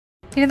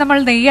ഇനി നമ്മൾ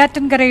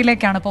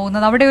നെയ്യാറ്റിൻകരയിലേക്കാണ്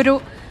പോകുന്നത്. അവിടെ ഒരു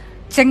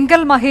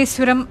ചെങ്കൽ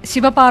മഹേശ്വരം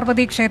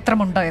ശിവപാർവതി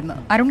ക്ഷേത്രമുണ്ട് എന്ന്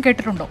അരുൺ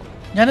കേട്ടിട്ടുണ്ടോ?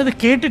 ഞാനത്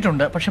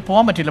കേട്ടിട്ടുണ്ട്, പക്ഷെ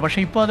പോകാൻ പറ്റില്ല. പക്ഷെ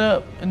ഇപ്പോൾ അത്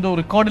എന്തോ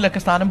റെക്കോർഡിലൊക്കെ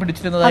സ്ഥാനം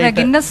പിടിച്ചിരുന്നതായി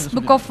ഗിന്നസ്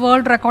ബുക്ക് ഓഫ്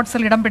വേൾഡ്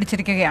റെക്കോർഡ്സിൽ ഇടം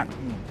പിടിച്ചിരിക്കുകയാണ്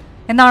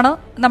എന്നാണ്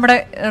നമ്മുടെ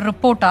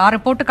റിപ്പോർട്ട്. ആ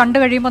റിപ്പോർട്ട് കണ്ടു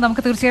കഴിയുമ്പോൾ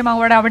നമുക്ക് തീർച്ചയായും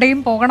അവിടെയും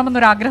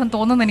പോകണമെന്നൊരു ആഗ്രഹം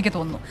തോന്നുന്നു എനിക്ക്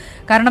തോന്നുന്നു.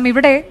 കാരണം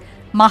ഇവിടെ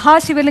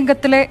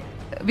മഹാശിവലിംഗത്തിലെ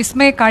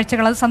വിസ്മയ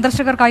കാഴ്ചകൾ അത്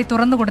സന്ദർശകർക്കായി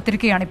തുറന്നു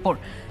കൊടുത്തിരിക്കുകയാണ്. ഇപ്പോൾ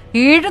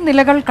 7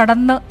 നിലകൾ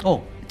കടന്ന്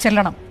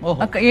ചെല്ലണം.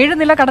 7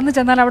 നില കടന്നു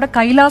ചെന്നാൽ അവിടെ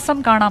കൈലാസം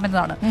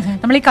കാണാമെന്നതാണ്.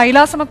 നമ്മൾ ഈ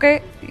കൈലാസമൊക്കെ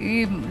ഈ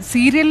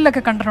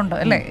സീരിയലിലൊക്കെ കണ്ടിട്ടുണ്ട്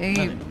അല്ലെ? ഈ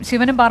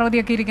ശിവനും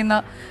പാർവതിയൊക്കെ ഇരിക്കുന്ന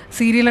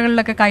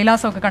സീരിയലുകളിലൊക്കെ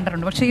കൈലാസമൊക്കെ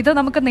കണ്ടിട്ടുണ്ട്. പക്ഷെ ഇത്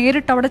നമുക്ക്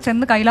നേരിട്ട് അവിടെ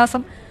ചെന്ന്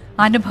കൈലാസം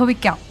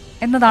അനുഭവിക്കാം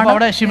എന്നതാണ്.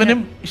 അവിടെ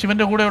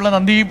ശിവന്റെ കൂടെയുള്ള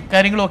നന്ദിയും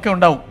കാര്യങ്ങളും ഒക്കെ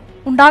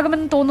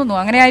ഉണ്ടാകുമെന്ന് തോന്നുന്നു.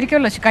 അങ്ങനെ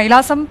ആയിരിക്കുമല്ലോ.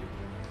 കൈലാസം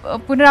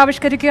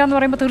പുനരാവിഷ്കരിക്കുക എന്ന്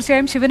പറയുമ്പോൾ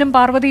തീർച്ചയായും ശിവനും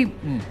പാർവതിയും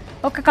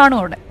ഒക്കെ കാണും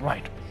അവിടെ.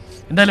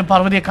 എന്തായാലും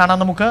പാർവതിയെ കാണാൻ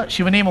നമുക്ക്,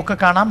 ശിവനെയും ഒക്കെ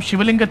കാണാം.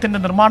 ശിവലിംഗത്തിന്റെ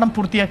നിർമ്മാണം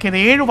പൂർത്തിയാക്കിയത്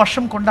 7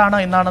 വർഷം കൊണ്ടാണ്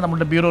എന്നാണ്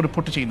നമ്മുടെ ബ്യൂറോ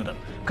റിപ്പോർട്ട് ചെയ്യുന്നത്.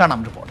 കാണാം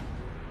റിപ്പോർട്ട്.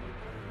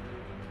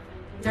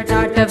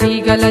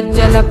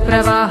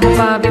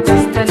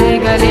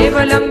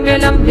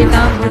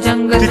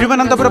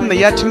 തിരുവനന്തപുരം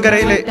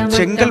നെയ്യാറ്റിൻകരയിലെ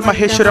ചെങ്കൽ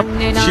മഹേശ്വരം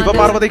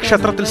ശിവപാർവതി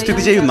ക്ഷേത്രത്തിൽ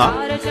സ്ഥിതി ചെയ്യുന്ന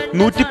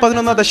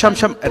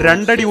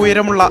 111.2 അടി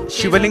ഉയരമുള്ള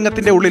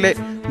ശിവലിംഗത്തിന്റെ ഉള്ളിലെ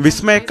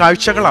വിസ്മയ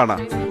കാഴ്ചകളാണ്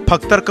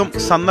ഭക്തർക്കും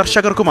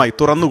സന്ദർശകർക്കുമായി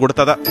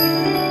തുറന്നുകൊടുത്തത്.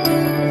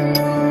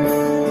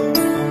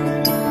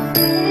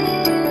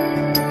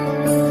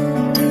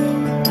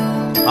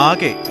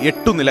 ആകെ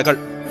 8 നിലകൾ.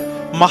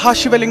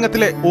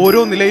 മഹാശിവലിംഗത്തിലെ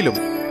ഓരോ നിലയിലും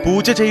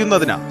പൂജ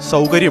ചെയ്യുന്നതിന്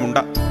സൗകര്യമുണ്ട്.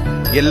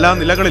 എല്ലാ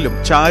നിലകളിലും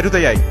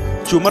ചാരുതയായി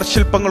ചുമർ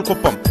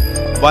ശില്പങ്ങൾക്കൊപ്പം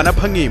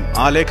വനഭംഗിയും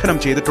ആലേഖനം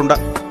ചെയ്തിട്ടുണ്ട്.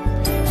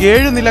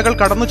 7 നിലകൾ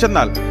കടന്നു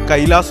ചെന്നാൽ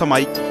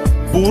കൈലാസമായി.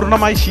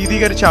 പൂർണ്ണമായി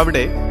ശീതീകരിച്ച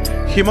അവിടെ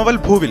ഹിമവൽ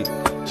ഭൂവിൽ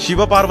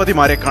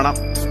ശിവപാർവതിമാരെ കാണാം.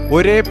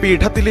 ഒരേ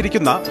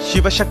പീഠത്തിലിരിക്കുന്ന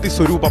ശിവശക്തി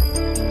സ്വരൂപം.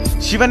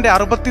 ശിവന്റെ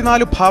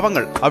 64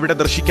 ഭാവങ്ങൾ അവിടെ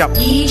ദർശിക്കാം.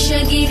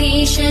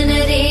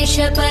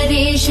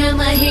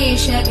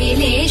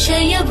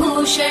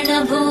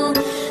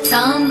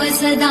 സാംബ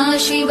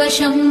സദാശിവ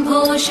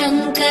ശംഭോ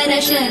ശങ്കര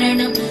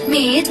ശരണം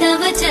മേ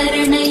തവ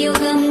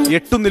ചരണയുഗം.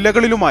 8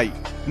 നിലകളിലുമായി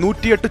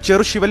 108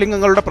 ചെറു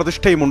ശിവലിംഗങ്ങളുടെ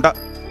പ്രതിഷ്ഠയുമുണ്ട്.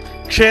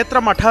 ക്ഷേത്ര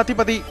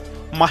മഠാധിപതി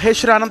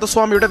മഹേശ്വരാനന്ദ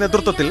സ്വാമിയുടെ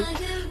നേതൃത്വത്തിൽ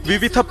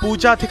വിവിധ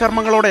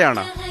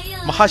പൂജാധികർമ്മങ്ങളോടെയാണ്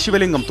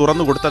മഹാശിവലിംഗം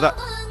തുറന്നുകൊടുത്തത്.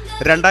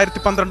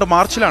 2012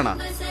 മാർച്ചിലാണ്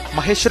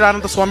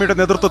മഹേശ്വരാനന്ദ സ്വാമിയുടെ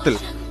നേതൃത്വത്തിൽ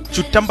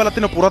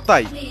ചുറ്റമ്പലത്തിന്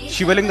പുറത്തായി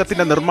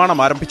ശിവലിംഗത്തിന്റെ നിർമ്മാണം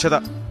ആരംഭിച്ചത്.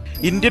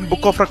 Indian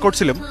book of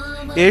റെക്കോർഡ്സിലും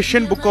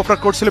Asian book of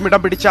റെക്കോർഡ്സിലും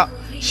ഇടം പിടിച്ച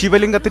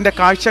ശിവലിംഗത്തിന്റെ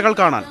കാഴ്ചകൾ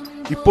കാണാൻ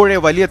ഇപ്പോഴേ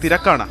വലിയ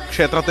തിരക്കാണ്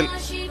ക്ഷേത്രത്തിൽ.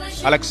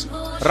 അലക്സ്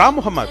റാം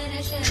മുഹമ്മദ്,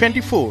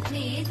 24,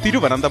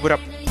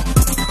 തിരുവനന്തപുരം.